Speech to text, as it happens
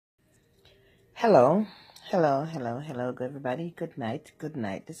Hello, hello, everybody. Good night, good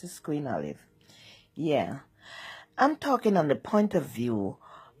night. This is Queen Olive. Yeah, I'm talking on the point of view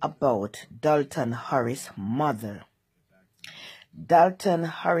about Dalton Harris' mother. Dalton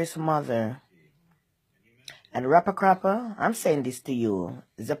Harris' mother. And Rapper Crapper, I'm saying this to you,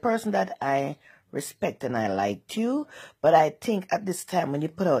 is a person that I respect and I like too, but I think at this time when you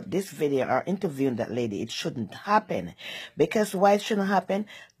put out this video or interviewing that lady, it shouldn't happen. Because why it shouldn't happen?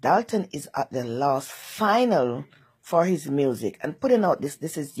 Dalton is at the last final for his music, and putting out this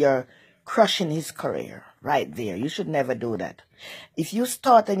is your crushing his career right there. You should never do that. If you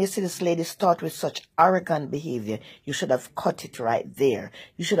start and you see this lady start with such arrogant behavior, you should have cut it right there.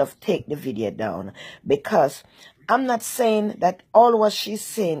 You should have taken the video down, because I'm not saying that all what she's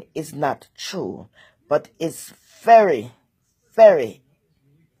saying is not true, but it's very, very,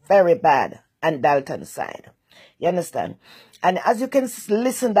 very bad on Dalton's side. You understand? And as you can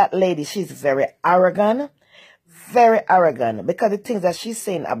listen to that lady, she's very arrogant, because the things that she's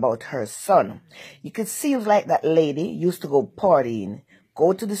saying about her son. You could see like that lady used to go partying,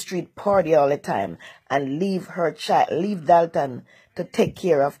 go to the street, party all the time, and leave her child, leave Dalton to take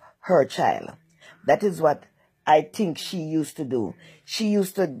care of her child. That is what I think she used to do. She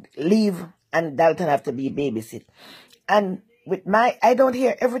used to leave and Dalton have to be babysit. And with I don't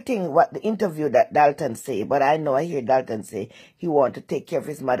hear everything what the interview that Dalton say, but I hear Dalton say he want to take care of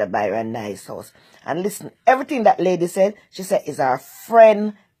his mother, buy her a nice house. And listen, everything that lady said, she said is our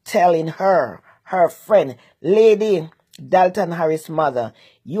friend telling her, lady Dalton Harris' mother,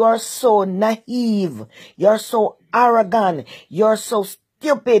 you are so naive, you're so arrogant, you're so stupid.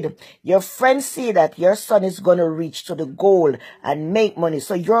 Your friends say that your son is going to reach to the goal and make money,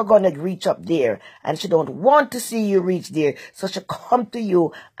 so you're going to reach up there, and she don't want to see you reach there, so she come to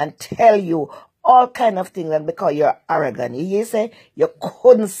you and tell you all kind of things, and because you're arrogant. You hear say you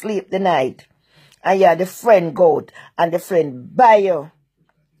couldn't sleep the night, and yeah, the friend go out and the friend buy you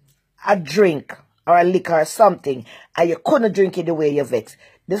a drink or a liquor or something, and you couldn't drink it the way you vex.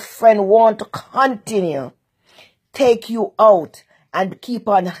 This friend want to continue take you out and keep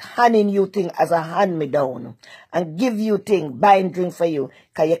on handing you things as a hand-me-down, and give you things, buying drink for you,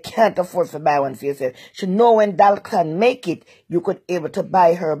 because you can't afford to buy one for yourself. She know when Dalton make it, you could able to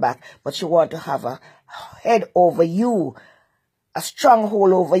buy her back, but she want to have a head over you, a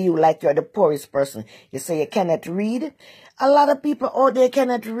stronghold over you, like you're the poorest person. You say you cannot read. A lot of people out there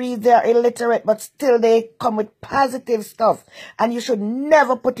cannot read. They're illiterate, but still they come with positive stuff. And you should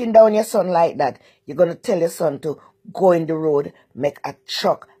never put down your son like that. You're going to tell your son to go in the road, make a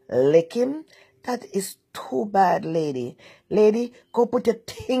truck lick him. That is too bad, lady. Lady, go put your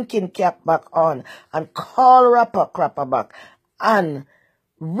thinking cap back on and call Rapper Crapper back and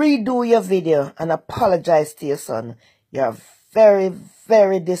redo your video and apologize to your son. You're very,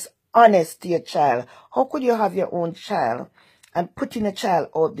 very dishonest to your child. How could you have your own child and putting a child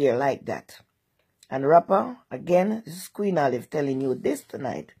out there like that? And Rapper, again, this is Queen Olive telling you this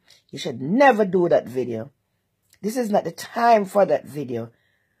tonight. You should never do that video. This is not the time for that video.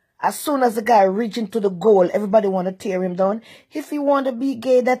 As soon as the guy reaching to the goal, everybody want to tear him down. If he want to be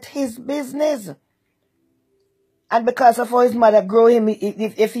gay, that's his business. And because of how his mother grow him,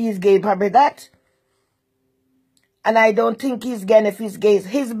 if he is gay, probably that. And I don't think he's gay. And if he's gay, it's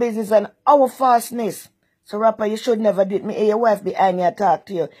his business and our falseness. So Rapper, you should never do it. Me, your wife behind you talk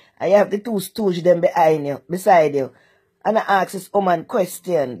to you. And you have the two stooges them behind you, beside you. And I ask this woman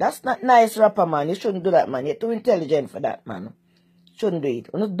question. That's not nice, Rapper, man. You shouldn't do that, man. You're too intelligent for that, man. Shouldn't do it.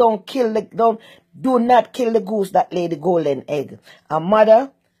 Do not kill the goose that lay the golden egg. A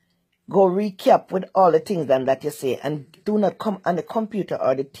mother, go recap with all the things that you say, and do not come on the computer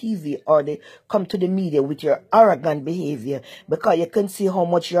or the TV or come to the media with your arrogant behavior, because you can see how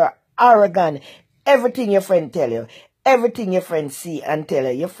much you're arrogant. Everything your friend tell you, everything your friend see and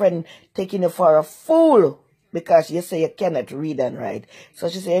tell you, your friend taking you for a fool because you say you cannot read and write. So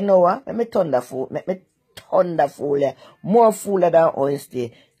she say, you know what, let me turn the fool, yeah. More fooler than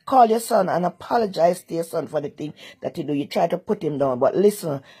honesty. Call your son and apologize to your son for the thing that you do. You try to put him down, but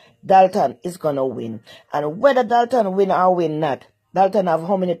listen, Dalton is going to win. And whether Dalton win or win not, Dalton have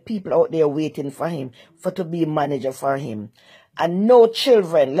how many people out there waiting for him to be manager for him. And no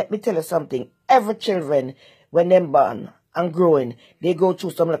children, let me tell you something, every children, when they're born and growing, they go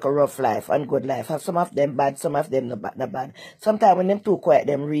through some like a rough life and good life. And some of them bad, some of them not bad. Sometimes when them too quiet,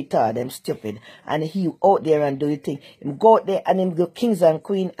 them retard, them stupid. And he out there and do the thing. Him go out there and him go kings and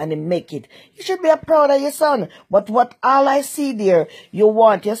queen and him make it. You should be proud of your son. But what all I see there, you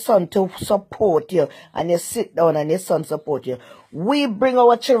want your son to support you. And you sit down and your son support you. We bring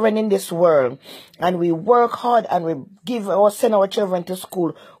our children in this world and we work hard and we send our children to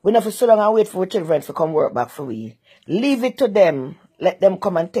school We never sit down and wait for our children to come work back for we. Leave it to them. Let them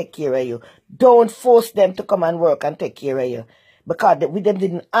come and take care of you. Don't force them to come and work and take care of you. Because them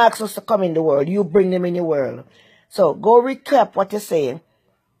didn't ask us to come in the world. You bring them in the world. So go recap what you're saying.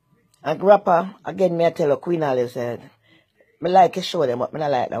 And Grandpa, again, me I tell you, Queen Olive said, I like to show them, but I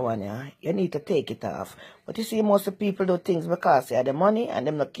don't like that one, yeah. You need to take it off. But you see, most of the people do things because they have the money and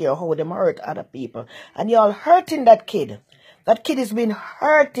them not care how them hurt other people. And you're all hurting that kid. That kid is been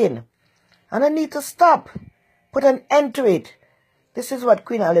hurting. And I need to stop. Put an end to it. This is what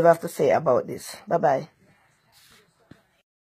Queen Olive have to say about this. Bye-bye.